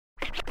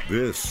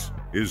This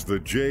is the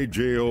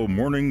JJO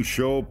Morning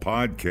Show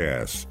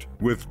podcast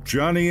with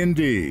Johnny and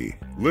D.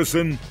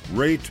 Listen,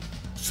 rate,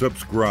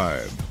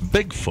 subscribe.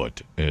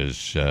 Bigfoot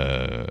is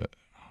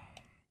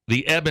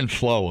the ebb and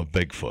flow of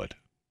Bigfoot.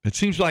 It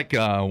seems like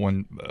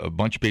when a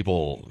bunch of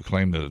people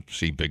claim to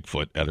see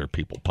Bigfoot, other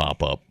people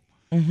pop up.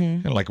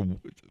 Mm-hmm. Like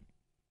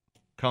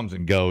comes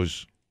and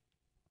goes.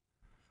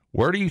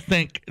 Where do you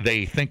think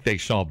they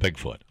saw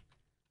Bigfoot?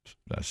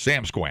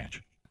 Sam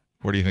Squanch.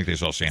 Where do you think they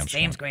saw Sam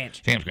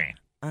Squanch? Sam Squanch.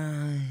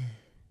 On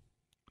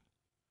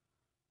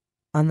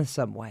the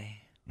subway.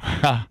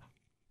 There's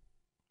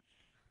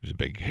a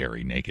big,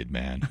 hairy, naked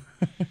man.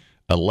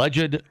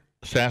 Alleged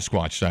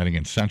Sasquatch sighting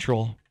in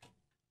Central.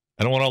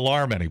 I don't want to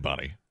alarm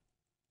anybody.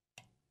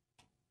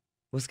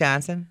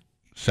 Wisconsin?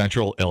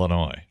 Central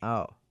Illinois.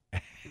 Oh.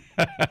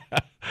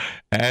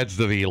 Adds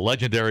to the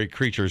legendary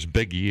creature's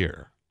big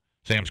year.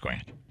 Sam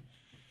Squanch.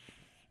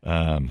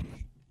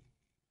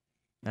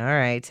 All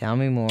right, tell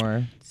me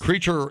more.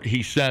 Creature,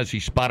 he says, he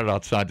spotted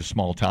outside the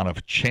small town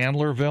of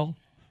Chandlerville,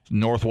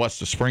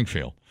 northwest of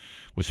Springfield,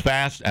 was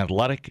fast,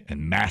 athletic,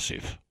 and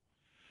massive,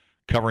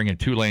 covering a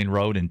 2-lane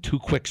road in 2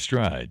 quick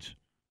strides.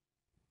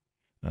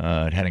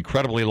 It had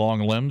incredibly long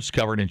limbs,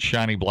 covered in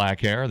shiny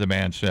black hair, the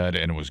man said,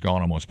 and it was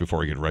gone almost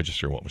before he could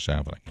register what was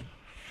happening.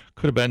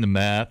 Could have been the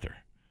meth or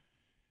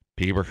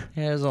Peeber.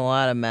 There's a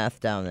lot of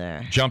meth down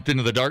there. Jumped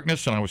into the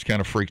darkness, and I was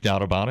kind of freaked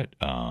out about it.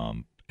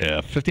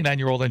 A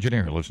 59-year-old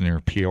engineer lives near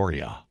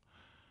Peoria.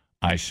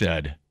 I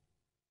said,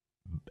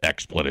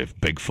 expletive,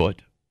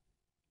 Bigfoot.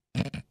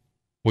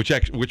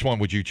 Which one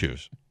would you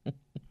choose?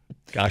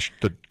 Gosh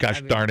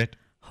darn it.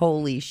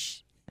 Holy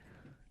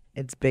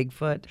it's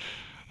Bigfoot.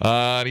 In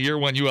a year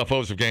when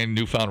UFOs have gained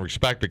newfound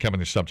respect, becoming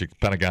the subject of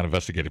the Pentagon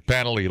investigative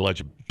panel, the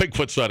alleged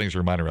Bigfoot sightings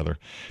remind other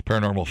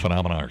paranormal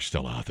phenomena are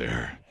still out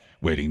there,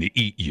 waiting to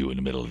eat you in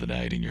the middle of the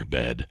night in your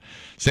bed.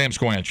 Sam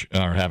Squanch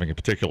are having a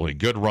particularly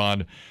good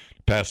run.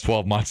 Past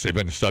 12 months, they've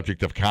been the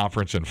subject of a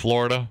conference in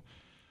Florida,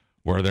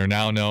 where they're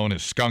now known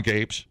as skunk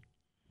apes,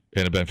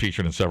 and have been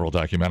featured in several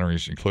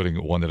documentaries,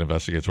 including one that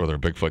investigates whether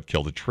Bigfoot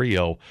killed a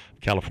trio of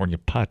California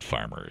pot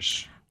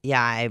farmers.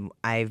 Yeah,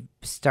 I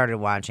started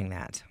watching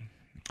that,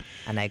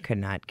 and I could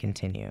not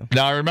continue.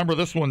 Now, I remember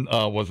this one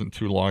wasn't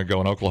too long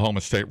ago. An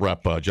Oklahoma State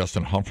Rep,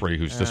 Justin Humphrey,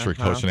 whose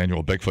district hosts an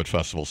annual Bigfoot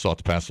festival, sought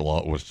to pass a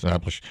law that would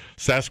establish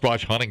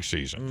Sasquatch hunting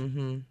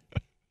season.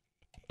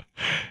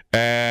 Mm-hmm.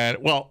 And,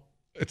 well,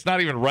 it's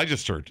not even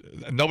registered.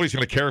 Nobody's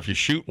going to care if you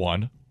shoot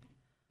one.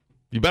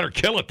 You better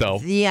kill it, though.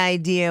 The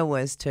idea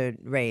was to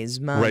raise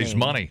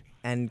money.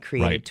 And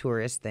create a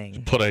tourist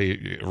thing. Put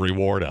a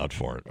reward out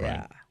for it,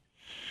 right?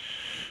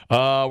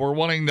 Yeah. We're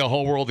wanting the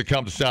whole world to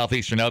come to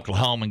southeastern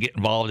Oklahoma and get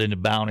involved in the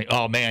bounty.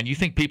 Oh, man, you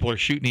think people are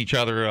shooting each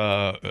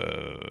other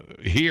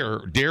here,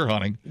 deer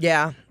hunting?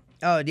 Yeah.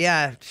 Oh,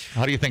 yeah.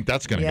 How do you think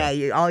that's going to go?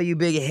 Yeah, all you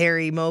big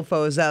hairy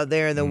mofos out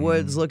there in the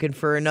woods looking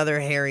for another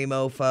hairy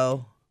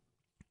mofo.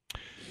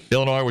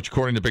 Illinois, which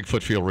according to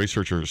Bigfoot field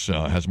researchers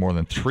has more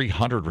than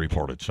 300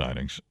 reported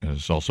sightings,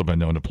 has also been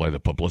known to play the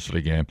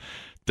publicity game.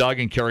 Doug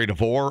and Carrie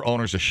DeVore,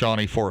 owners of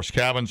Shawnee Forest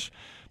Cabins,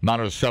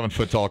 mounted a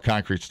 7-foot-tall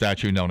concrete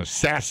statue known as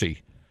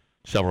Sassy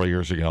several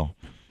years ago.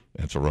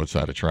 It's a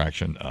roadside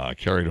attraction.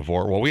 Carrie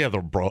DeVore. Well, we have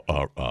the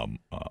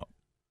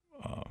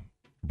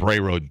Bray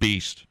Road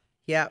Beast.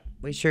 Yeah,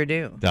 we sure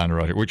do. Down the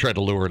road here. We tried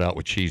to lure it out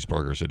with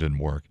cheeseburgers. It didn't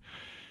work.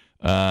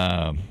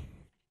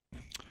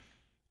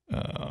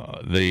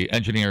 The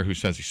engineer who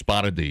says he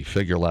spotted the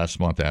figure last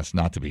month asked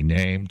not to be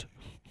named.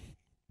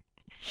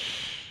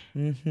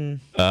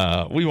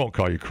 Mm-hmm. We won't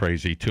call you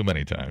crazy too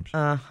many times.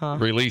 Uh-huh.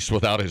 Released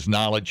without his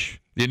knowledge.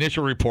 The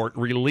initial report,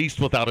 released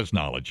without his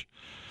knowledge,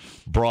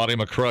 brought him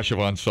a crush of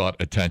unsought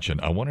attention.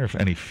 I wonder if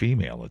any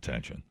female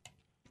attention.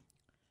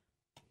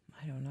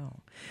 I don't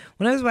know.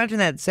 When I was watching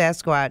that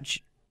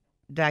Sasquatch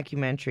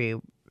documentary,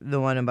 the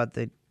one about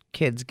the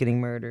kids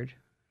getting murdered,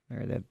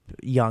 or the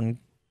young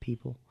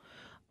people,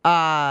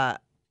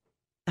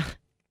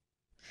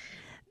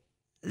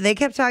 they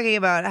kept talking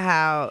about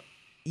how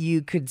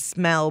you could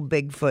smell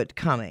Bigfoot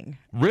coming.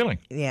 Really?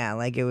 Yeah,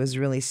 like it was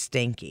really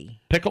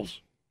stinky. Pickles?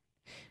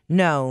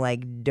 No,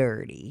 like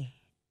dirty.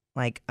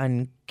 Like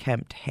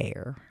unkempt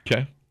hair.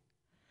 Okay.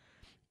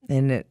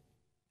 And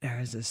there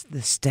was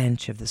the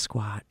stench of the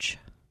Squatch.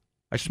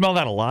 I smell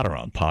that a lot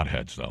around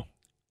potheads, though.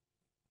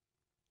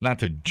 Not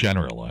to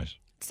generalize.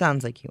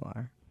 Sounds like you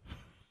are.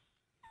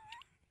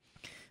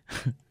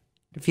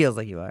 It feels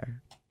like you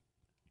are.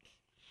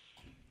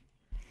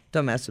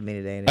 Don't mess with me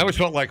today. I always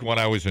felt like when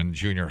I was in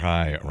junior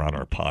high around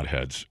our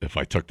potheads, if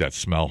I took that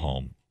smell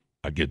home,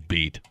 I'd get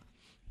beat.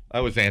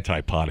 I was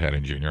anti-pothead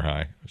in junior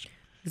high.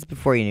 It's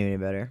before you knew any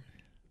better.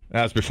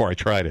 That was before I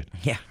tried it.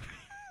 Yeah.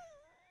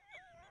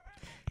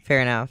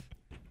 Fair enough.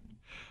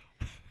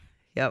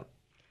 Yep.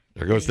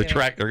 There goes the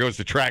track. There goes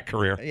the track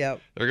career.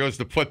 Yep. There goes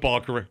the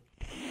football career.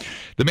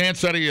 The man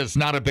said he is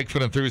not a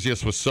Bigfoot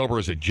enthusiast, was sober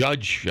as a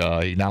judge. He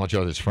acknowledged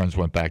that his friends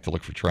went back to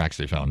look for tracks.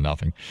 They found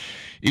nothing.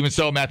 Even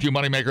so, Matthew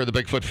Moneymaker of the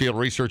Bigfoot Field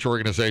Research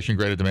Organization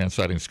graded the man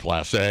sightings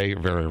Class A,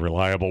 very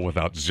reliable,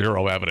 without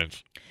zero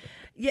evidence.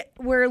 Yeah,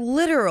 we're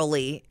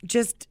literally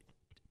just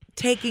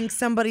taking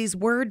somebody's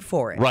word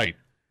for it. Right.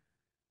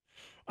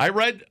 I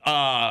read...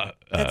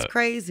 That's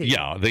crazy.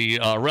 Yeah, the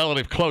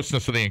relative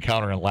closeness of the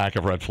encounter and lack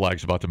of red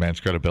flags about the man's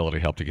credibility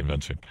helped to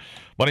convince him.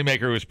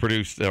 Moneymaker has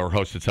produced or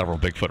hosted several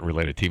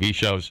Bigfoot-related TV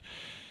shows.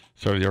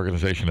 Started the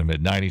organization in the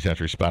mid-'90s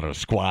after he spotted a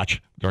squatch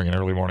during an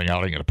early morning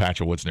outing in a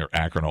patch of woods near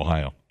Akron,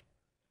 Ohio.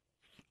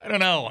 I don't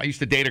know. I used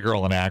to date a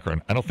girl in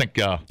Akron. I don't think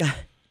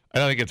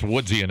it's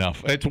woodsy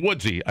enough. It's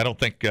woodsy. I don't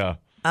think a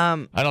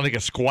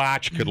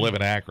squatch could live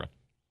in Akron.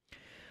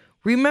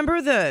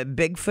 Remember the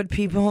Bigfoot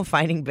people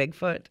finding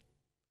Bigfoot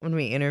when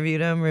we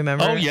interviewed them?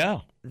 Remember? Oh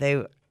yeah,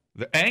 they're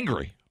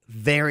angry,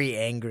 very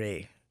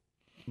angry.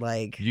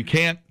 Like you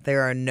can't.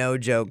 There are no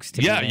jokes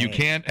to be made. You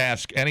can't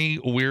ask any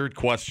weird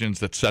questions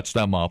that sets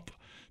them up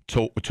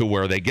to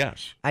where they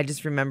guess. I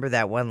just remember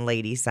that one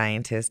lady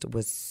scientist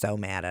was so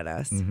mad at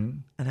us,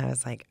 and I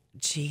was like,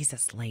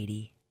 "Jesus,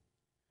 lady."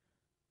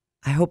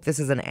 I hope this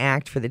is an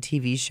act for the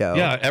TV show.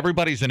 Yeah,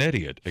 everybody's an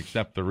idiot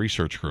except the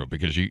research group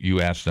because you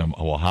ask them,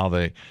 well, how,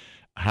 are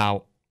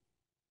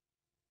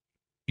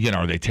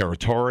they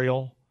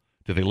territorial?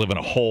 Do they live in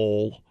a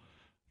hole?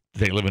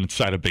 Do they live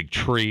inside a big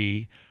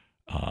tree?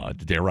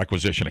 Did they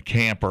requisition a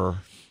camper?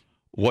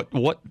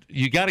 What?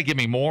 You got to give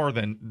me more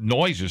than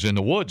noises in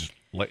the woods.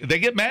 They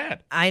get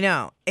mad. I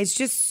know. It's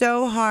just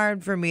so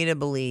hard for me to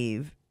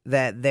believe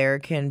that there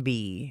can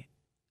be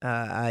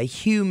a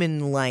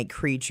human-like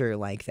creature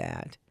like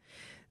that.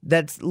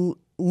 That's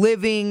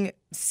living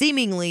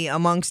seemingly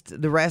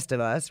amongst the rest of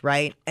us,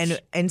 right?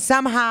 And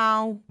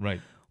somehow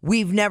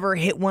we've never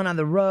hit one on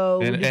the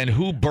road. And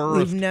who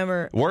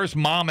birthed? Where's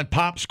mom and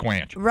pop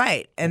squanch?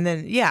 Right. And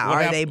then,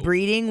 are they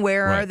breeding?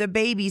 Where are the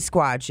baby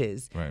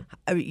squatches? Right.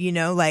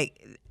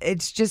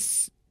 It's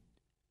just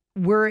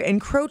we're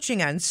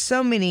encroaching on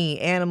so many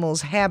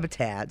animals'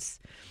 habitats.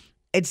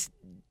 It's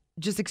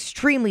just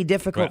extremely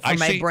difficult for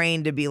my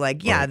brain to be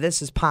like,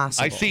 this is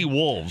possible. I see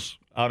wolves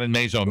out in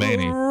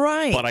Mazomanie,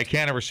 right? But I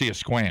can't ever see a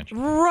squanch,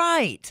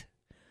 right?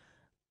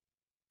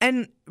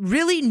 And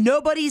really,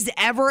 nobody's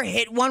ever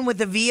hit one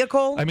with a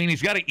vehicle. I mean,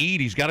 he's got to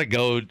eat. He's got to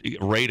go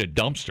raid a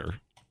dumpster.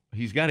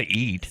 He's got to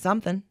eat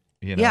something.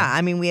 Yeah,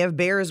 I mean, we have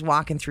bears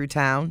walking through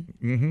town.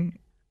 Mm-hmm.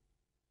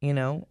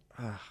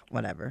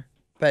 Whatever.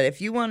 But if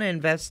you want to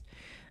invest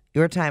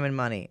your time and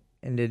money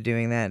into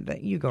doing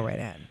that, you go right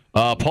ahead.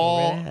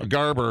 Paul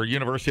Garber,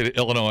 University of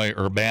Illinois,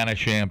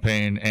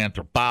 Urbana-Champaign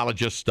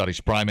anthropologist,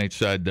 studies primates,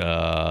 said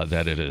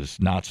that it is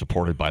not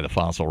supported by the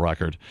fossil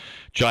record.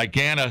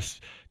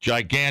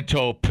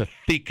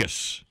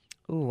 Gigantopithecus.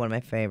 Ooh, one of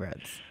my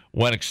favorites.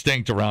 Went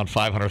extinct around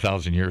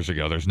 500,000 years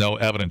ago. There's no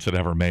evidence it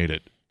ever made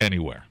it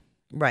anywhere.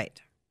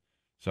 Right.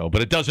 So,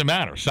 but it doesn't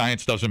matter.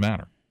 Science doesn't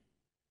matter.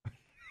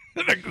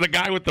 the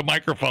guy with the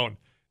microphone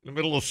in the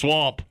middle of the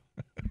swamp.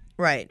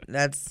 Right.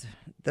 That's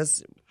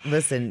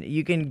listen,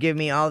 you can give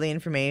me all the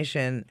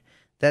information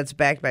that's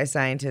backed by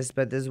scientists,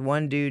 but this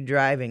one dude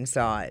driving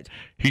saw it.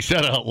 He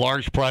said a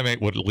large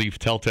primate would leave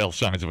telltale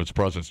signs of its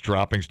presence,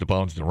 droppings to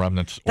bones, the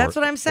remnants. That's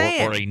what I'm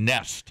saying. Or a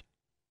nest.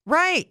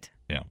 Right.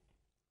 Yeah.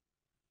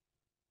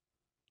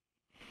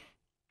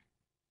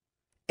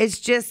 It's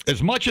just...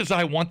 As much as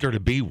I want there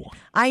to be one.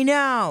 I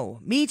know.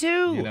 Me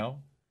too. You know?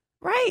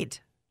 Right.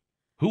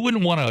 Who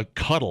wouldn't want to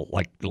cuddle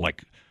like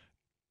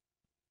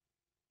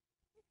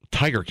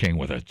Tiger King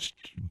with a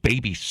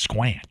baby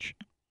squanch?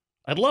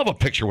 I'd love a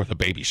picture with a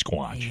baby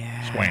squanch.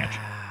 Yeah. Squanch.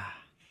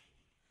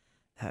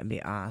 That would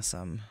be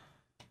awesome.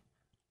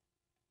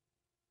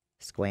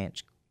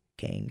 Squanch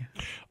King.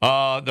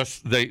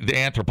 The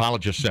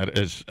anthropologist said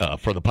is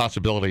for the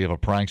possibility of a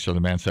prankster.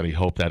 The man said he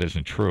hoped that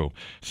isn't true.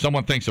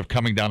 Someone thinks of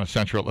coming down to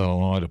Central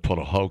Illinois to put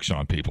a hoax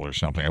on people or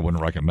something. I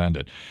wouldn't recommend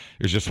it.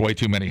 There's just way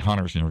too many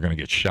hunters, and you're going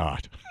to get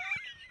shot.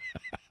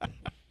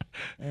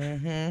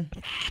 Mm-hmm.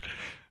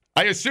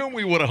 I assume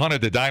we would have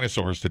hunted the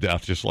dinosaurs to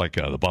death, just like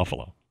the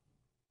buffalo.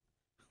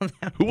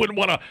 Who wouldn't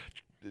want a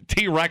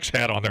T-Rex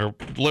head on their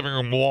living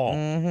room wall?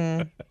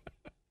 Mm-hmm.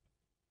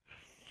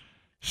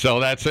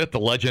 So that's it. The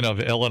legend of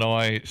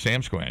Illinois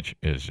Sam Squanch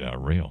is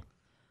real.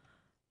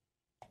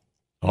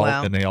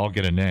 And they all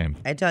get a name.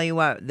 I tell you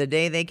what, the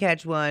day they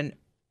catch one,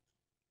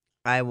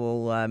 I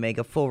will make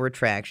a full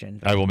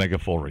retraction. I will make a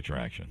full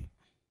retraction.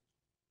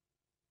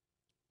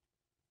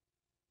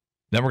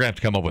 Then we're going to have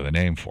to come up with a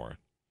name for it,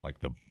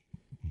 like the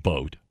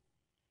boat.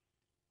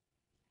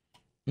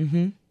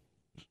 Mm-hmm.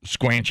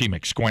 Squanchy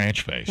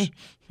McSquanch Face.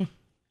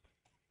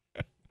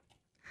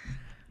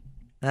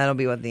 That'll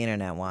be what the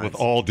internet wants. With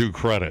all due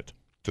credit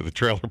to the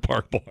Trailer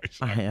Park Boys.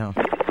 I know.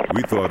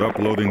 We thought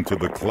uploading to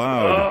the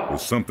cloud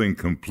was something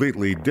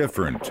completely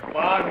different.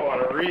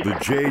 The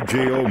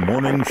JJO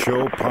Morning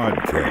Show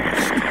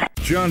Podcast.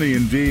 Johnny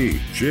and D,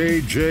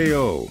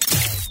 JJO.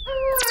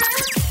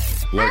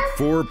 Like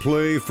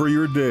foreplay for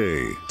your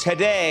day.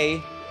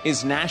 Today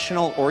is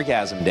National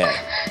Orgasm Day.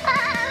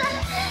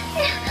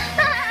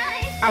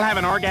 I'll have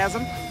an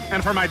orgasm,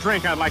 and for my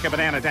drink, I'd like a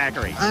banana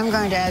daiquiri. I'm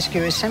going to ask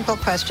you a simple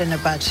question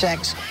about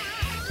sex.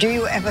 Do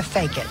you ever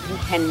fake it? You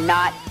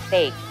cannot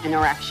fake an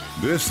erection.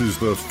 This is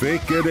the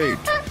Fake at 8.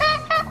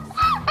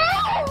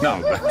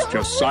 No, that's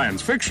just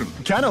science fiction.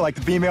 Kind of like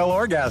the female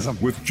orgasm.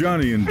 With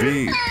Johnny and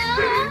D.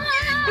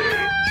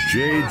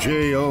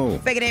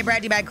 JJO. Fake Day brought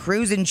to you by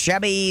Cruisin'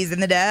 Chubbies in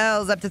the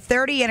Dells. Up to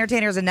 30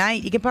 entertainers a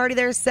night. You can party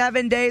there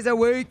 7 days a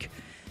week.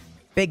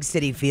 Big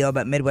city feel,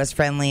 but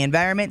Midwest-friendly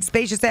environment.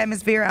 Spacious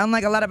atmosphere,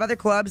 unlike a lot of other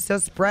clubs. So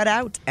spread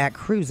out at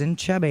Cruisin'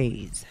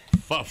 Chubbies.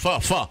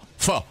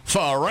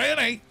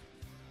 Ranny.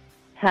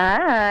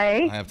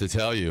 Hi. I have to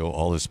tell you,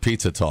 all this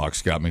pizza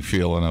talk's got me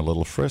feeling a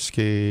little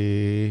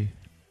frisky.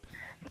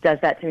 Does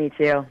that to me,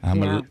 too.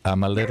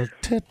 I'm a little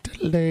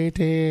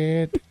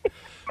titillated.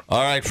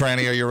 All right,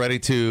 Franny, are you ready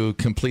to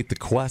complete the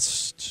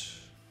quest?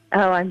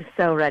 Oh, I'm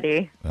so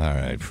ready. All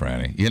right,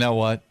 Franny. You know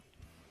what?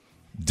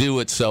 Do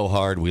it so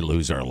hard we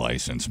lose our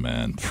license,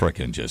 man.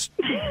 Frickin' just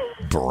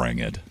bring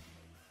it.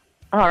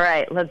 All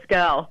right, let's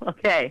go.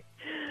 Okay.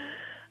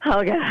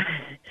 Oh, God.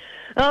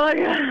 Oh, my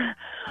God.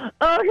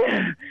 Oh,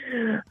 God.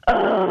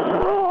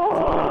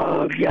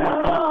 Oh,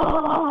 God.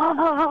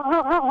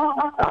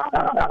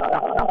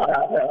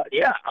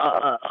 Yeah.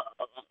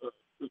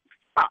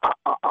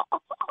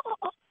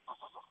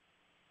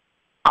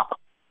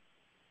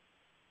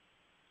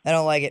 I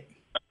don't like it.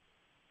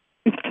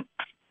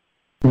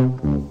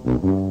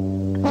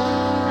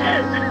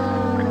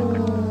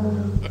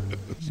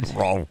 What's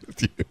wrong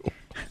with you?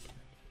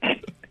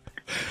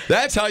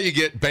 That's how you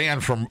get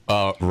banned from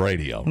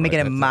radio. Making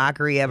a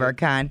mockery of our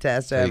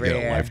contest over You get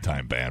here. a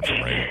lifetime ban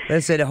from radio.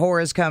 Listen,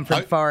 horrors come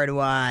from far and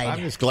wide. I'm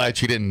just glad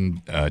she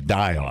didn't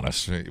die on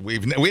us. We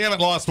haven't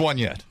lost one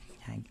yet.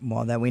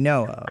 Well, that we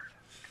know of.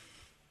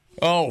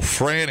 Oh,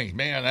 Franny,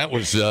 man, that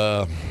was.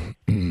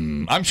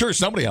 I'm sure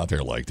somebody out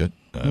there liked it,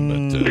 but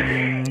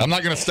I'm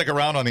not going to stick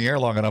around on the air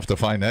long enough to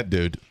find that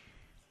dude.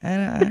 I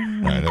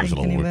don't think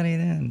anybody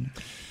then.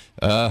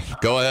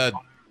 Go ahead.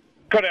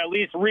 Could at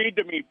least read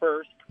to me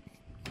first.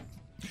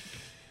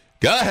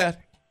 Go ahead.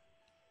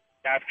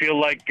 I feel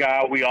like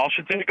we all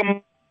should take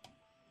them.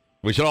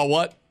 We should all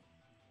what?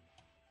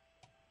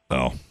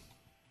 Oh,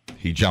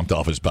 he jumped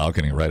off his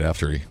balcony right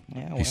after he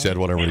said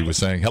whatever he was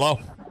saying. Hello.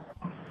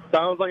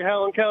 Sounds like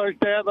Helen Keller's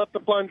dad left the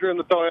plunger in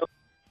the toilet.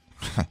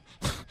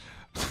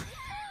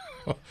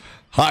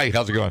 Hi,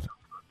 how's it going?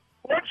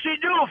 What'd she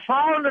do?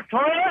 Fall in the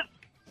toilet?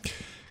 Good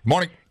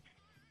morning.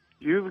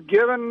 You've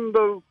given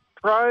the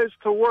prize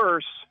to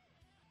worse.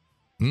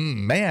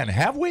 Man,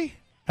 have we?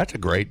 That's a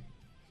great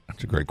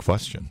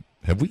question.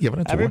 Have we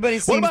given it to Everybody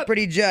worse? seems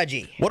pretty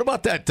judgy. What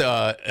about that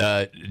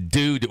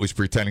dude that was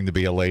pretending to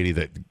be a lady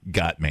that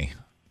got me?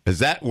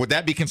 Would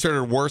that be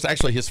considered worse?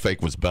 Actually, his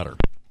fake was better.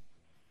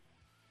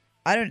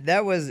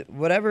 That was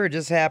whatever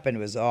just happened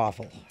was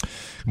awful.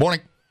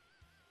 Morning.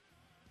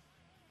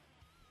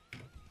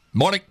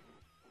 Morning.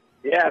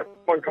 Yeah.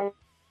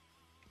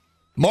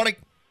 Morning.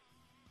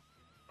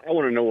 I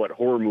want to know what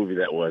horror movie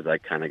that was. I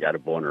kind of got a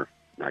boner.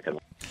 Not gonna.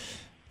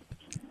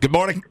 Good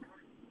morning.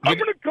 I'm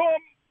gonna come.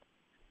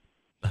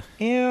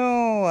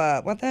 Ew,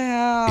 what the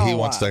hell? He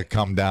wants to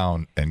come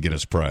down and get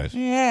his prize.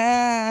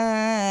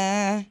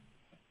 Yeah.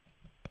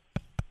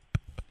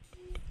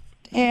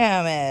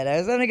 Damn it. I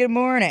was having a good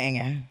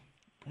morning.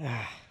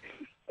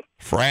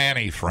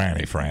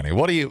 Franny.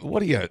 What do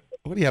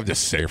you have to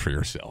say for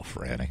yourself,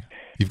 Franny?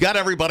 You've got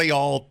everybody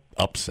all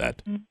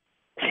upset.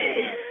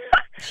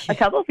 A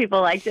couple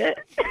people liked it.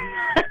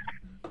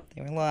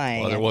 They were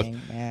lying. Well,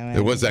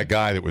 there was that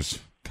guy that was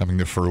coming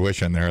to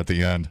fruition there at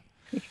the end.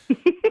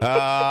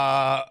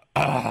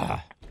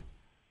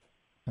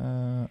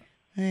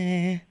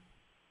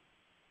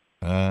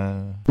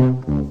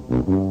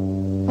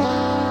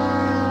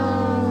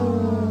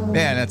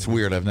 Man, that's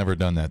weird. I've never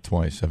done that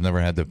twice. I've never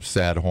had the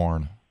sad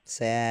horn.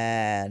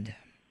 Sad.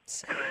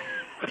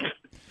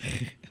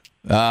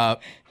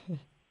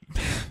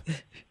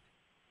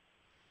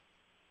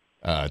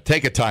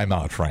 Take a time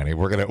out, Franny.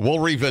 We'll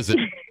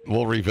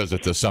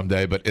revisit this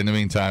someday, but in the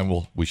meantime,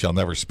 we shall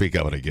never speak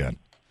of it again.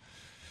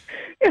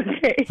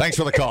 Okay. Thanks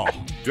for the call.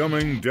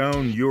 Dumbing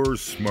down your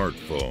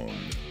smartphone.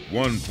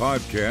 One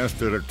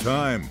podcast at a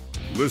time.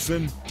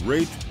 Listen,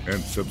 rate, and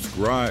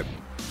subscribe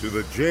to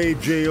the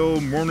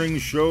JJO Morning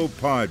Show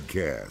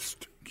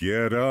podcast.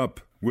 Get up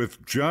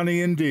with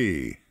Johnny and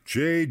D.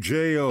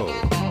 JJO.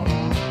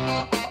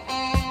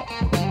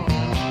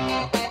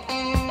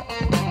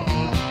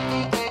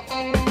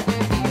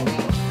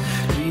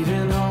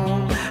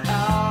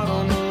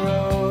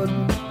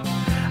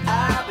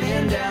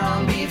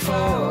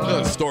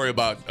 Story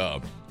about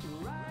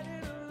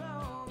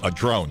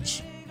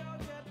drones.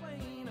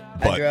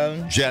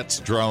 Drone? Jets,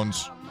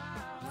 drones.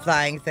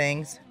 Flying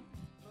things.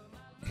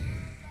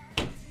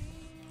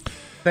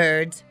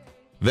 Birds.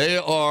 They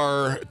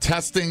are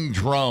testing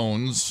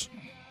drones,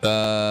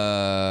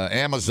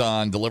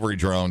 Amazon delivery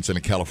drones in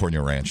a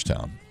California ranch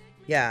town.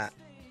 Yeah.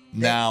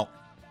 Now,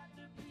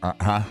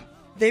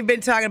 They've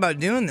been talking about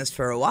doing this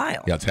for a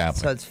while. Yeah, it's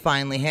happening. So it's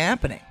finally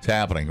happening. It's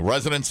happening.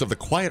 Residents of the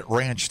quiet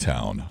ranch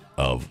town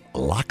of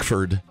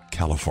Lockford,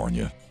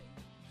 California,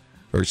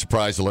 Very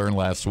surprised to learn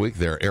last week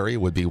their area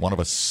would be one of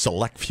a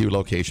select few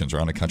locations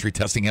around the country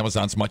testing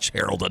Amazon's much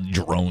heralded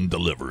drone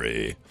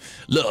delivery.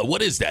 Look,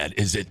 what is that?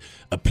 Is it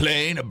a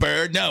plane, a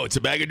bird? No, it's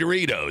a bag of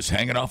Doritos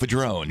hanging off a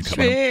drone.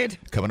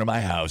 Coming to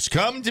my house.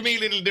 Come to me,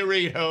 little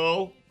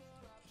Dorito.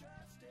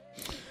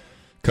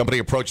 Company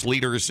approached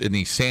leaders in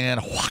the San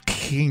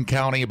Joaquin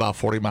County, about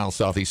 40 miles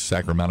southeast of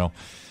Sacramento,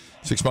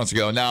 6 months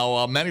ago.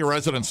 Now, many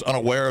residents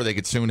unaware they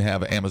could soon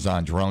have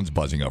Amazon drones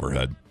buzzing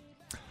overhead.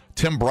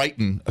 Tim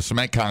Brighton, a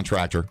cement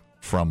contractor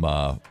from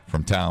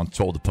town,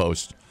 told the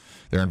Post,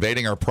 they're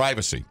invading our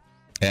privacy,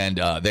 and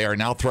they are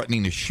now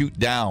threatening to shoot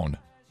down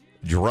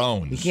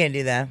drones. You can't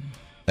do that.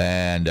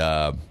 And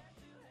that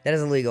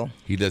is illegal.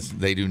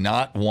 They do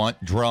not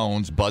want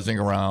drones buzzing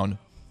around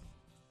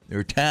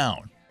their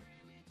town.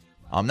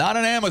 I'm not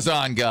an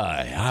Amazon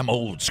guy. I'm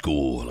old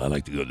school. I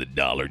like to go to the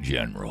Dollar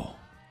General.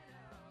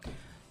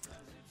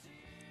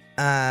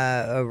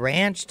 A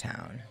ranch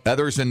town.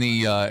 Others in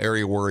the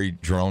area worry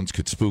drones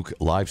could spook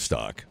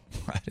livestock.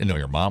 I didn't know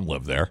your mom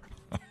lived there.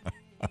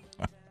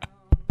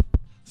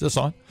 Is this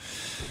on?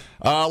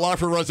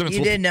 Lawford residents.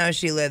 You did know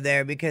she lived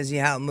there because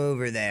you helped move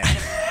her there.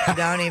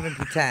 Don't even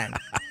pretend.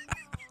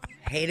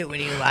 Hate it when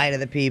you lie to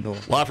the people.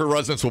 Lawford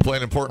residents will play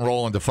an important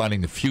role in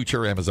defining the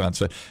future, Amazon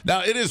said.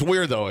 Now, it is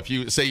weird, though, if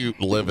you say you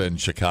live in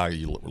Chicago,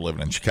 you're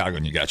living in Chicago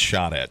and you got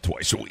shot at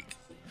twice a week.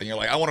 And you're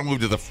like, I want to move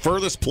to the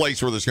furthest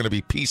place where there's going to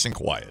be peace and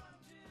quiet.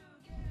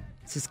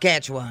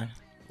 Saskatchewan.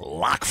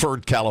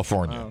 Lockford,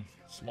 California. Oh.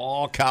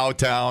 Small cow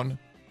town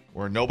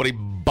where nobody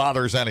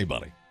bothers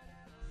anybody.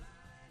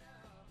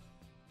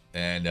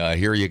 And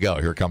here you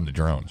go. Here come the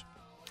drones.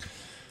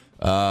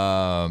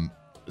 Amazon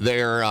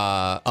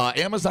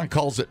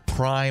calls it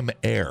Prime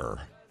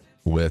Air,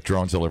 with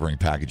drones delivering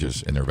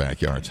packages in their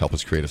backyards. Help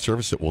us create a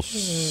service that will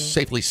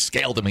safely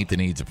scale to meet the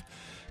needs of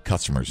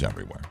customers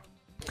everywhere.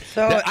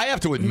 So now, I have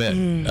to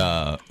admit,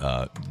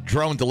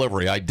 drone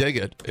delivery, I dig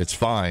it. It's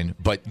fine.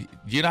 But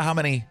you know how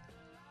many,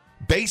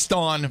 based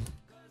on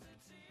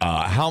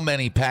how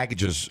many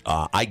packages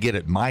I get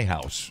at my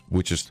house,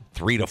 which is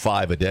 3 to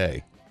 5 a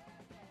day,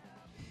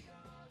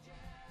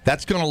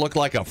 that's going to look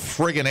like a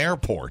friggin'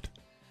 airport.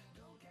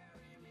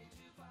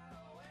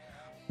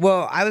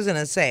 Well, I was going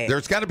to say.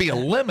 There's got to be a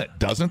limit,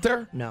 doesn't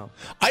there? No.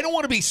 I don't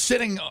want to be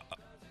sitting.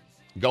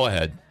 Go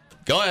ahead.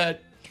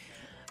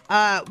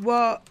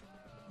 Well,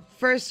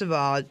 first of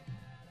all,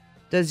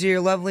 does your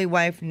lovely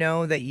wife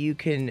know that you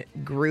can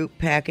group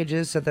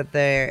packages so that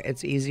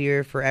it's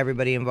easier for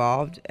everybody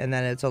involved, and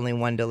then it's only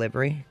one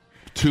delivery?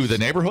 To the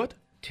neighborhood?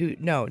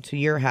 To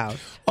your house.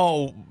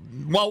 Oh,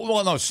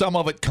 well, no. Some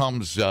of it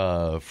comes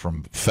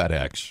from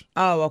FedEx.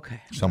 Oh,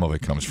 okay. Some of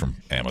it comes from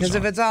Amazon. Because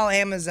if it's all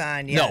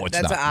Amazon, no, it's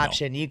that's not, an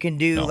option. No. You can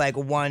do No. like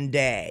one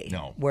day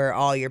No. where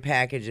all your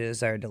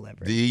packages are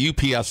delivered. The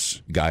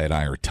UPS guy and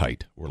I are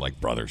tight. We're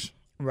like brothers.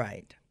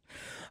 Right.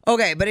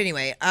 Okay, but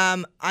anyway,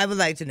 I would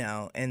like to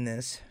know in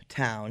this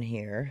town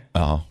here,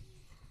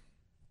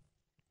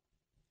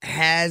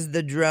 has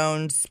the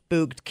drone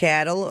spooked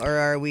cattle, or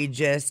are we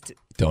just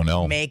don't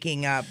know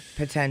making up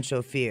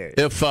potential fears?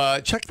 If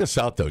check this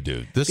out though,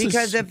 dude.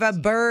 Because if a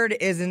bird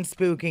isn't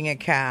spooking a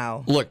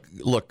cow,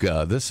 look,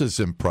 this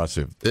is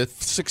impressive.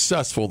 It's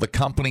successful. The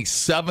company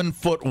 7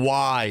 foot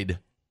wide,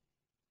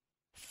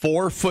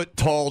 4 foot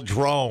tall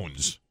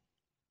drones.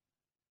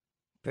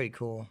 Pretty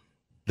cool.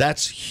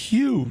 That's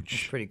huge.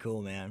 That's pretty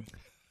cool, man.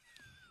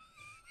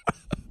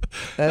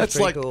 That's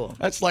pretty cool.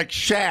 That's like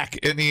Shaq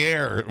in the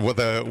air with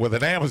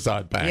an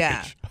Amazon package.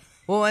 Yeah.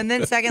 Well, and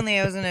then secondly,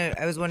 I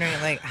was wondering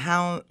like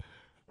how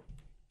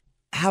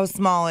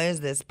small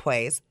is this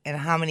place and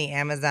how many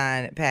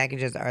Amazon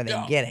packages are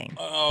they getting?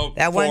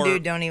 That one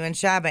dude don't even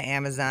shop at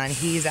Amazon.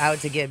 He's out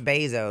to get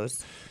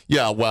Bezos.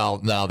 Yeah, well,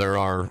 now there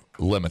are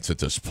limits at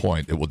this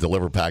point. It will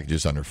deliver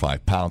packages under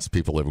 5 pounds to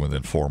people living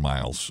within 4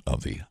 miles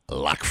of the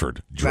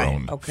Lockford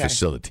drone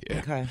facility.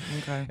 Okay.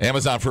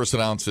 Amazon first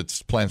announced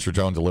its plans for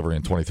drone delivery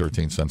in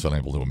 2013, since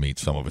unable to meet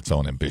some of its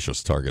own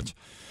ambitious targets,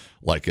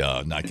 like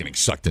not getting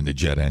sucked into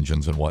jet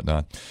engines and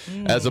whatnot.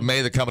 As of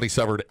May, the company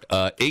suffered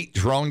 8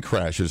 drone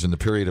crashes in the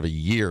period of a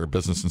year.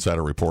 Business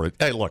Insider reported,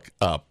 hey, look,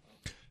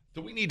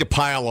 do we need to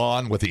pile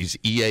on with these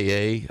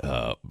EAA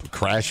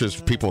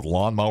crashes? People with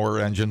lawnmower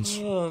engines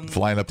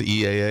flying up the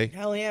EAA?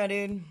 Hell yeah,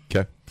 dude.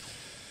 Okay.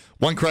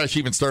 One crash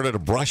even started a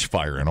brush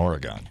fire in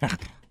Oregon.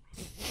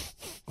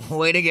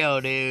 Way to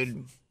go,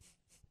 dude.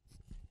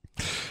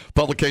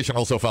 Publication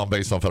also found,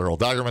 based on federal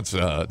documents,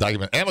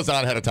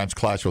 Amazon had at times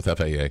clashed with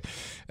FAA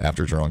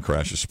after drone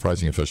crashes,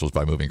 surprising officials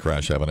by moving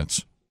crash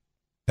evidence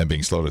and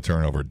being slow to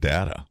turn over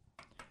data.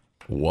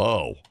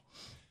 Whoa.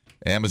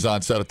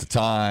 Amazon said at the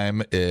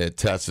time it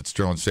tests its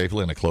drones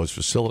safely in a closed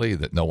facility,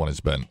 that no one has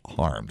been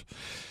harmed.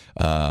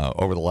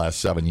 Over the last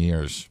 7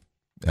 years,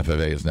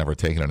 FAA has never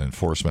taken an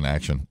enforcement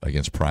action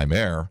against Prime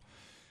Air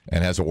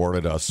and has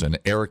awarded us an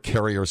air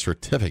carrier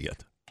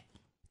certificate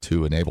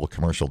to enable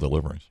commercial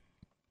deliveries.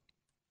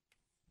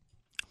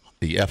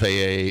 The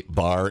FAA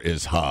bar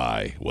is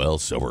high. Well,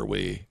 so are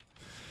we.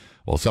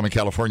 Well, some in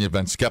California have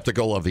been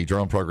skeptical of the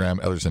drone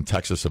program. Others in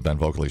Texas have been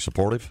vocally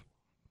supportive.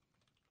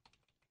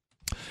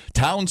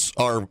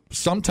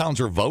 Some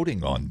towns are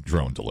voting on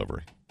drone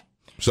delivery.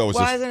 So Well,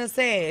 I was going to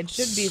say, it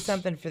should be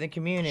something for the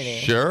community.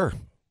 Sure.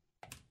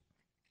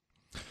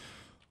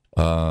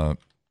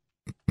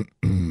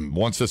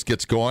 Once this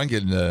gets going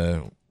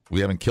and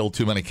we haven't killed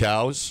too many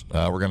cows,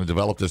 we're going to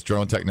develop this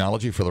drone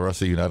technology for the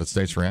rest of the United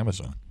States for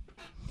Amazon.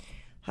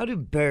 How do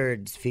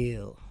birds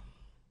feel?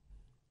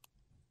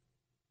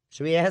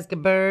 Should we ask a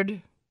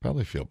bird?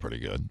 Probably feel pretty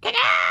good.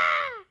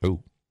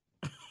 Ooh.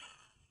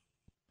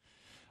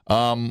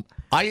 I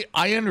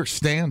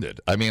understand it.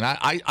 I mean,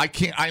 I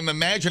can't. I'm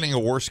imagining a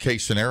worst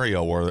case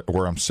scenario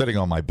where I'm sitting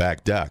on my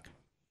back deck,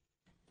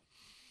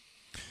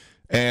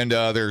 and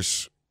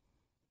there's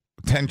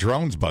 10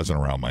 drones buzzing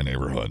around my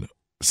neighborhood.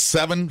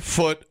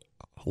 7-foot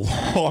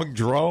long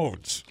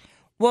drones.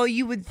 Well,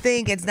 you would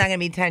think it's not going to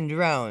be 10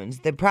 drones.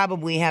 They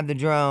probably have the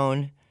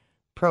drone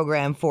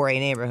program for a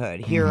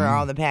neighborhood. Here are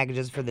all the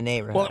packages for the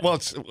neighborhood. Well,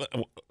 it's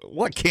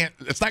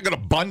not going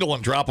to bundle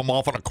and drop them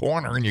off on a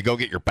corner and you go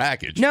get your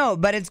package. No,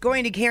 but it's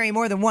going to carry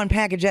more than one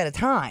package at a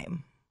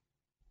time.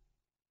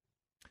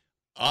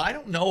 I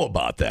don't know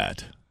about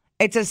that.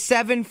 It's a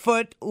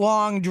 7-foot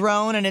long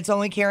drone and it's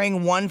only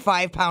carrying one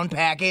 5-pound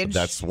package.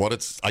 That's what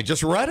it's. I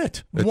just read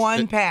it.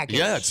 One package.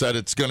 Yeah, it said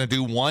it's going to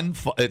do one.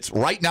 It's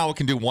right now. It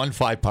can do one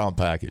 5-pound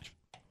package.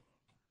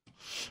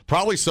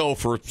 Probably so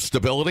for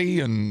stability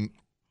and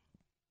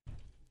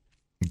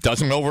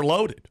doesn't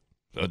overload it,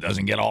 so it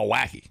doesn't get all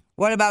wacky.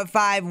 What about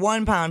 5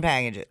 1-pound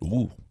packages?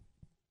 Ooh.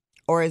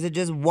 Or is it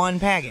just one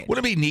package?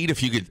 Wouldn't it be neat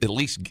if you could at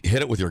least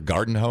hit it with your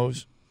garden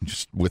hose?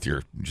 Just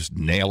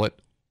nail it.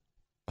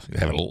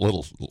 Have a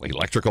little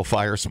electrical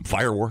fire, some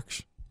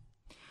fireworks.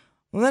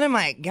 Well, then I'm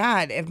like,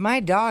 God, if my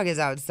dog is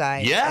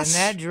outside and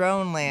that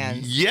drone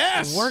lands,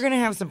 we're going to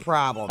have some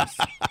problems.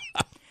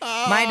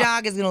 My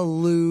dog is going to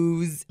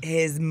lose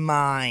his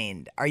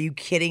mind. Are you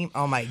kidding?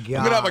 Oh, my God.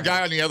 I'm going to have a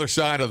guy on the other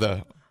side of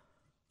the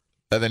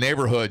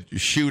neighborhood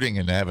shooting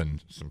and having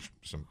some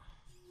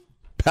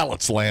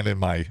pellets land in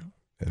my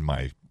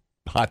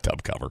hot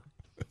tub cover.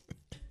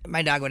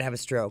 My dog would have a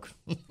stroke.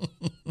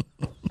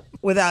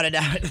 Without a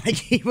doubt. Like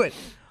he would.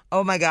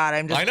 Oh my God,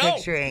 I'm just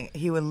picturing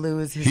he would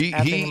lose his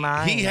effing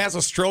mind. He has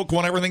a stroke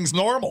when everything's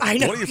normal. I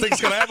know. What do you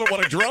think's going to happen when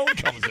a drone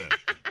comes in?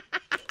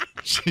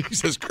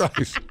 Jesus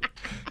Christ.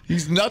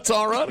 He's nuts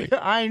already.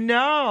 I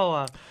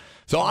know.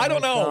 So I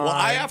don't know. Well,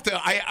 I have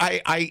to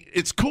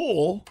it's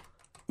cool,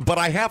 but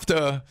I'm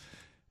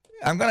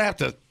going to have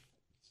to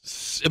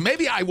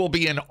maybe I will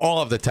be in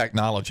awe of the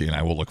technology and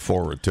I will look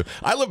forward to.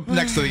 I live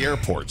next to the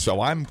airport,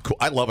 so I'm cool.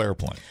 I love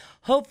airplanes.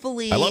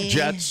 Hopefully, I love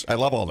jets. I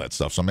love all that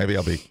stuff. So maybe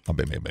I'll be cool.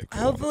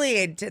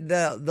 Hopefully,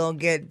 they'll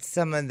get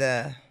some of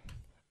the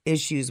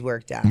issues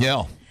worked out.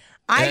 Yeah.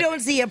 I don't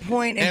see a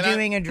point in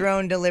doing a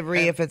drone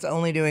delivery if it's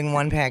only doing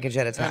one package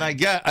at a time.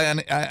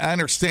 And I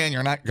understand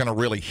you're not going to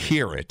really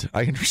hear it.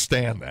 I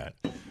understand that,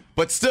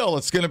 but still,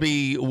 it's going to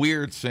be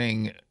weird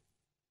seeing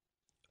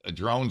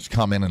drones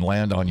come in and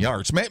land on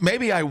yards.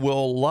 Maybe I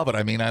will love it.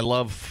 I mean, I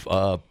love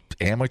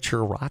amateur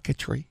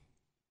rocketry.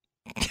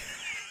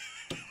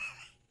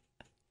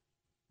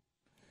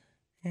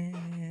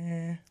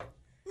 I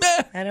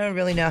don't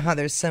really know how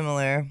they're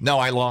similar. No,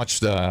 I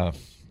launched when I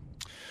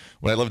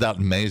lived out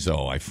in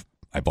Mazo.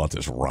 I bought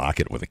this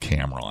rocket with a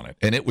camera on it,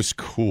 and it was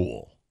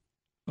cool.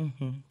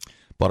 Mm-hmm.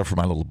 Bought it for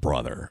my little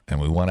brother, and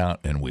we went out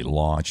and we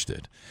launched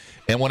it.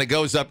 And when it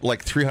goes up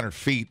like 300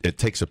 feet, it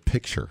takes a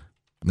picture,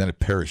 and then it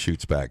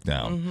parachutes back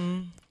down.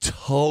 Mm-hmm.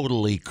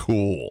 Totally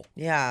cool.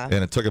 Yeah.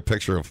 And it took a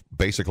picture of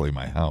basically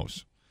my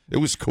house. It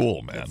was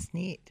cool, man. That's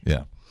neat.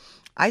 Yeah.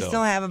 I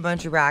still have a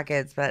bunch of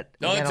rockets, but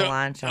I'm going to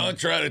launch them. Don't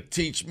try to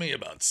teach me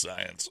about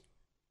science.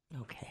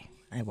 Okay,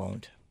 I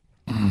won't.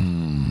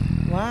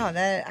 Wow,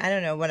 I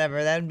don't know,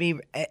 whatever. That would be,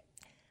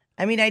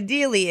 I mean,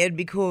 ideally, it'd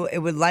be cool. It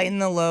would lighten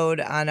the load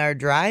on our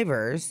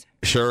drivers.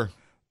 Sure.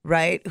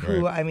 Right?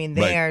 Who, I mean,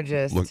 they are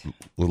just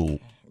little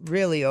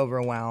really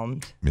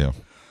overwhelmed. Yeah.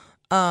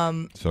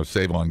 So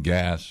save on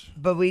gas.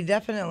 But we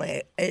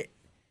definitely,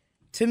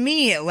 to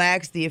me, it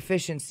lacks the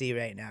efficiency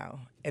right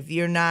now. If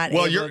you're not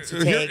able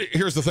to take...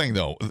 Here's the thing,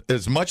 though.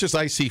 As much as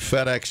I see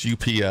FedEx,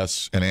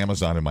 UPS, and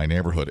Amazon in my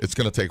neighborhood, it's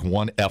going to take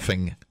one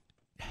effing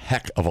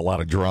heck of a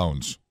lot of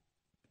drones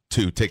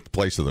to take the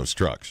place of those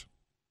trucks.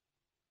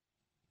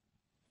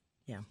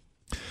 Yeah.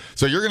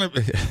 So you're going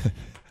to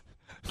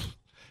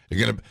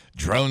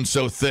drones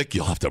so thick,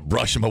 you'll have to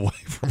brush them away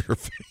from your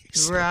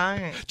face.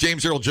 Right.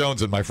 James Earl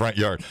Jones in my front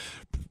yard.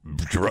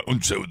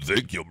 Drones so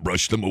thick, you'll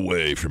brush them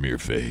away from your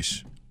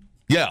face.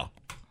 Yeah.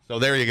 So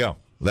there you go.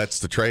 That's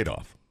the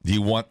trade-off. Do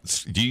you want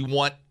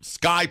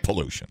sky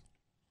pollution,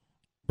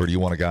 or do you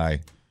want a guy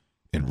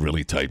in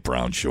really tight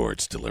brown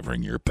shorts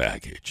delivering your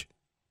package?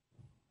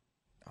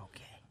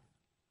 Okay.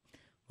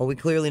 Well, we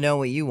clearly know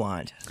what you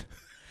want.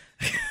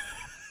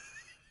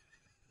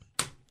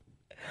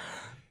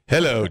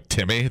 Hello,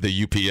 Timmy,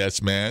 the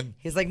UPS man.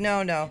 He's like,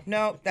 no,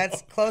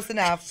 that's close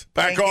enough.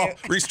 Back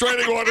off.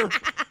 Restraining order.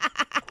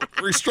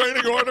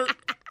 Restraining order.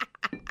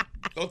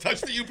 Don't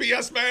touch the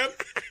UPS man.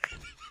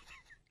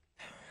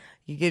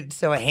 You get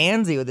so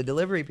handsy with the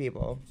delivery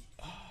people.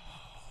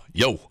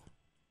 Yo.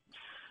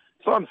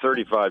 So I'm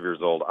 35 years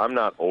old. I'm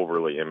not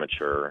overly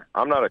immature.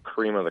 I'm not a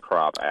cream of the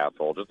crop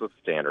asshole, just a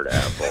standard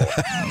asshole.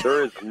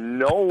 There is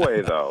no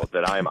way, though,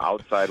 that I am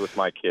outside with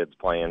my kids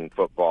playing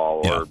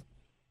football or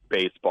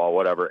baseball,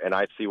 whatever, and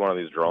I see one of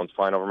these drones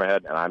flying over my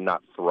head, and I'm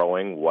not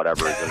throwing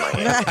whatever is in my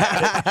hand.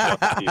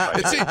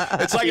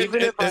 It's like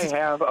even if I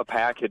have a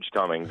package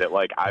coming that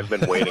like I've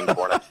been waiting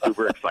for and I'm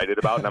super excited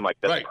about, and I'm like,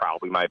 that's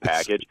probably my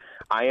package.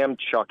 I am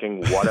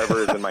chucking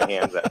whatever is in my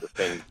hands at the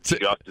thing just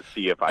to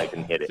see if I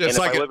can hit it. And if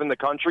I live in the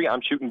country,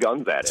 I'm shooting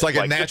guns at it. It's like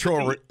a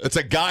natural. It's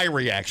a guy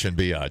reaction,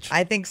 Biatch.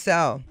 I think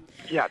so.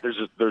 Yeah,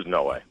 there's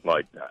no way.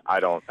 Like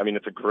I mean,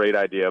 it's a great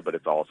idea, but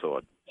it's also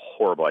a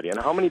horrible idea. And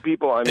how many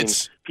people,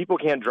 people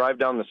can't drive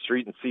down the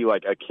street and see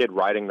like a kid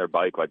riding their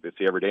bike like they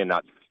see every day and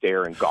not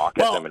stare and gawk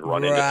at them and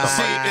run into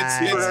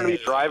somebody. People are going to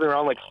be driving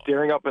around like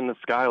staring up in the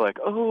sky like,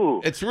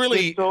 oh, it's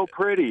really so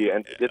pretty.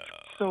 And it's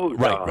so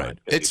right.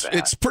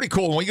 It's pretty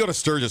cool. When we go to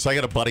Sturgis, I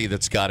got a buddy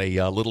that's got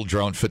a little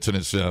drone, fits in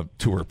his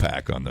tour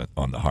pack on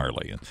the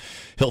Harley, and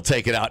he'll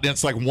take it out. And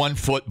it's like 1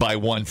 foot by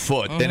 1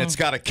 foot, and it's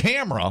got a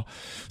camera.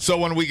 So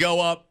when we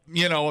go up,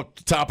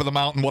 top of the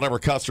mountain, whatever,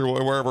 Custer,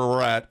 wherever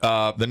we're at,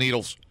 the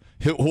Needles,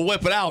 he'll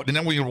whip it out, and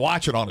then we can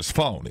watch it on his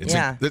phone.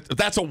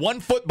 That's a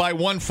 1 foot by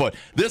 1 foot.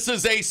 This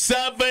is a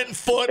 7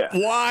 foot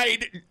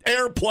wide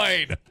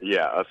airplane.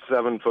 Yeah, a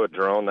 7 foot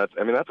drone. That's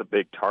a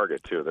big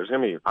target too.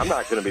 I'm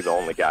not gonna be the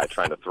only guy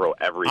trying to throw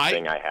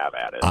everything I have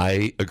at it.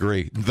 I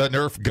agree. The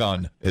Nerf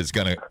gun is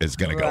gonna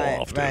go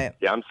off. Right.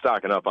 Yeah, I'm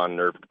stocking up on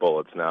Nerf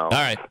bullets now. All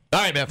right,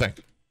 man.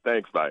 Thanks.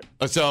 Bye.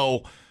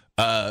 So,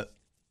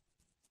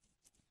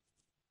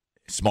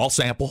 small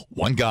sample,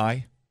 one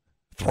guy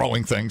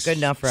throwing things. Good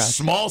enough for us.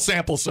 Small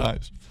sample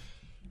size.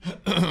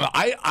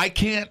 I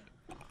can't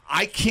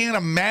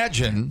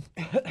imagine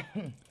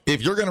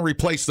if you're going to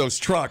replace those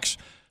trucks,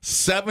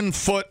 7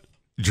 foot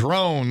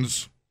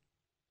drones.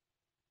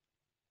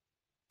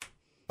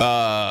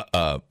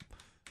 Blocking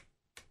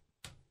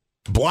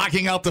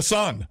out the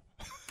sun.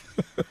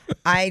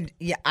 I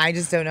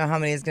just don't know how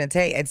many it's going to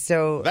take. It's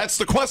so. That's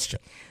the question.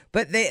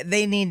 But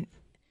they need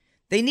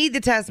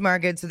the test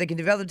market so they can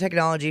develop the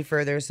technology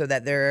further so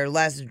that there are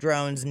less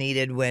drones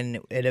needed when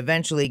it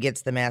eventually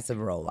gets the massive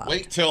rollout.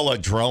 Wait till a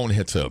drone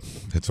hits a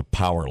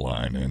power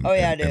line and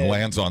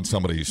lands on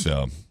somebody's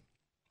baby.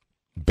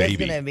 There's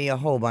going to be a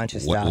whole bunch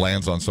of stuff.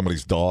 Lands on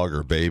somebody's dog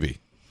or baby.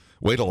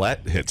 Wait till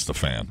that hits the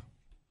fan.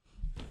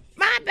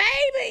 My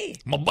baby!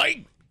 My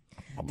baby!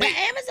 The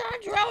Amazon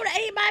drone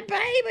ate my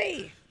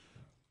baby!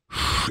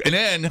 And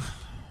then,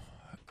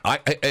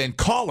 and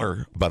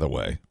Caller, by the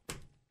way.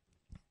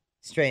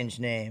 Strange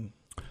name.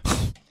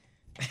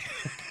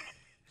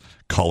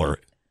 Caller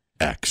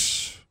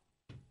X.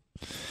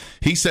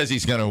 He says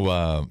he's going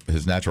to,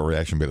 his natural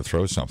reaction will be to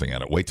throw something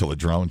at it. Wait till the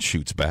drone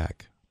shoots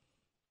back.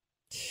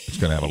 It's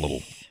going to have a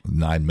little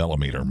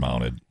 9mm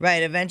mounted.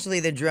 Right.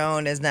 Eventually, the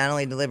drone is not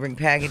only delivering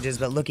packages,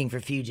 but looking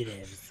for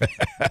fugitives.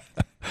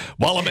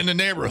 While I'm in the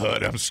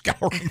neighborhood, I'm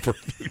scouring for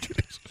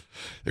fugitives.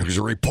 There's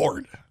a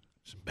report.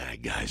 Some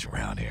bad guys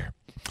around here.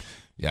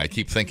 Yeah, I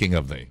keep thinking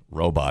of the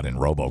robot in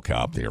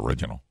RoboCop, the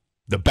original.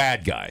 The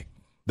bad guy.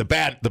 The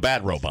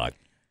bad robot.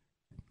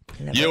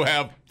 You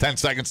have 10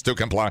 seconds to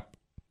comply.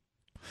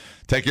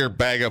 Take your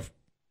bag of...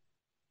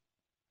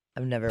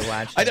 I've never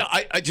watched it.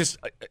 I just...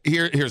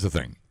 Here's the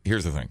thing.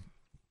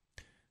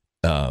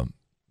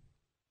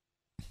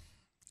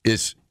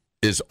 Is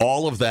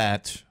all of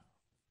that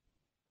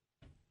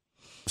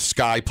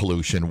sky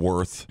pollution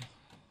worth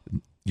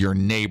your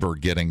neighbor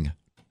getting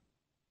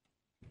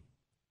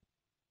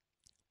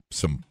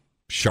some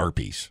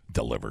Sharpies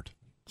delivered?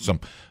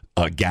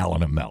 A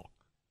gallon of milk?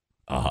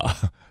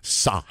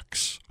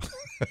 Socks?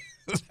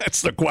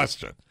 That's the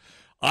question.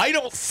 I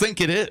don't think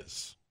it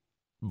is.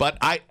 But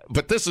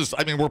this is,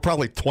 we're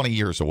probably 20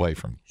 years away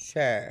from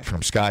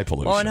sky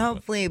pollution. Well, and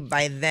hopefully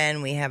by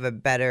then we have a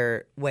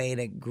better way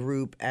to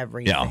group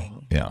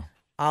everything. Yeah.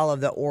 All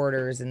of the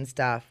orders and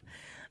stuff.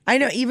 I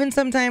know, even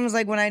sometimes,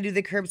 like when I do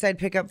the curbside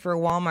pickup for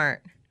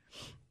Walmart,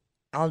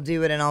 I'll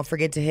do it and I'll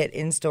forget to hit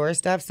in-store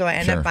stuff, so I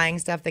end up buying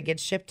stuff that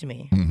gets shipped to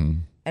me. Mm-hmm.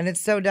 And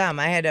it's so dumb.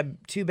 I had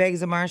 2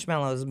 bags of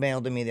marshmallows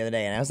mailed to me the other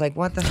day, and I was like,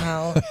 what the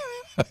hell?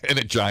 In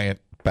a giant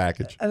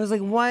package. I was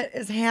like, what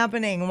is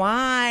happening?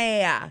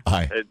 Why?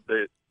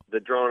 The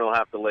drone will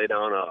have to lay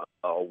down a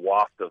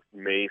waft of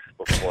mace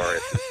before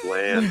it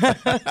lands.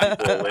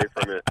 People away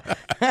from it.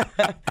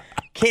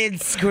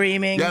 Kids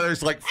screaming. Yeah,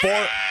 there's like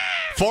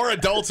four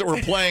adults that were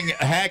playing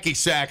hacky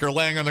sack are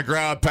laying on the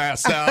ground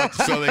passed out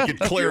so they could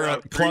clear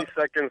up. 3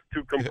 seconds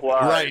to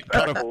comply. Right.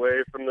 Back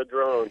away from the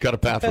drone. Got a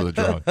path for the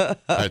drone.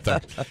 Right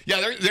there.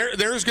 Yeah,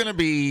 there's going to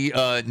be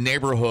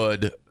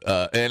neighborhood,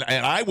 and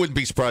I wouldn't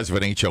be surprised if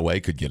an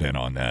HOA could get in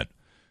on that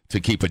to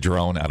keep a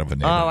drone out of a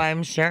neighborhood. Oh,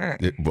 I'm sure.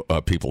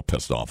 People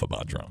pissed off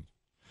about drones,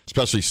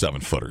 especially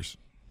 7-footers.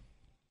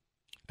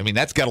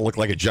 That's got to look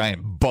like a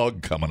giant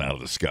bug coming out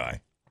of the sky.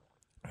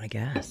 I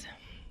guess.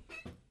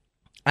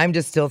 I'm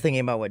just still thinking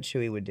about what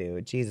Chewie would do.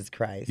 Jesus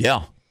Christ.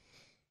 Yeah.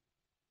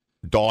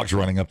 Dogs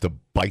running up to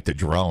bite the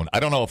drone.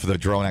 I don't know if the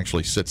drone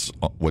actually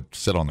would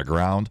sit on the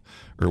ground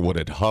or would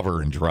it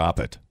hover and drop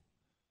it.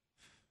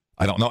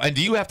 I don't know. And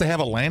do you have to have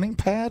a landing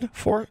pad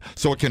for it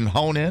so it can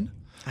hone in?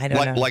 I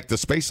don't know. Like the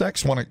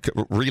SpaceX when it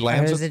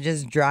re-lands? Or does it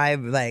just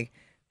drive, like,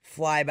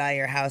 fly by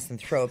your house and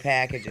throw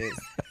packages?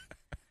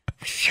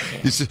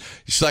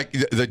 It's like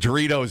the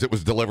Doritos that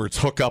was delivered. It's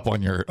hook up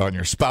on your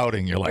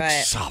spouting. You're like,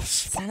 Right.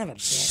 son of a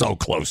bitch. So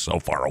close, so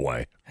far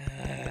away.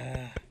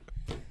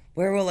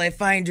 Where will I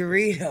find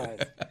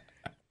Doritos?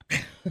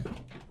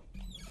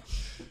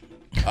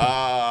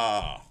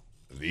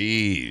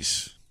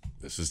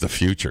 This is the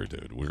future,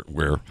 dude.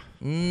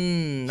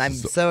 I'm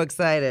so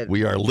excited.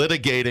 We are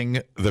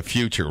litigating the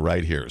future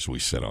right here as we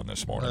sit on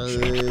this morning show.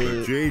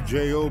 The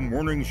JJO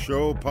Morning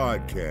Show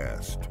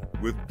podcast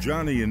with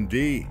Johnny and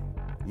D.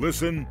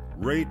 Listen,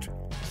 rate,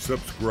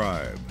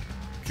 subscribe.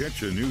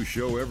 Catch a new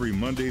show every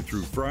Monday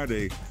through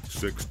Friday,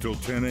 6 till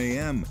 10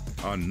 a.m.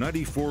 on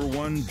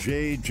 94.1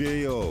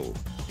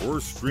 JJO or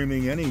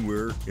streaming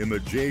anywhere in the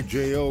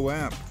JJO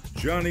app.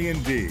 Johnny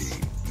and D,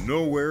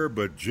 nowhere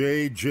but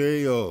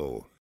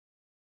JJO.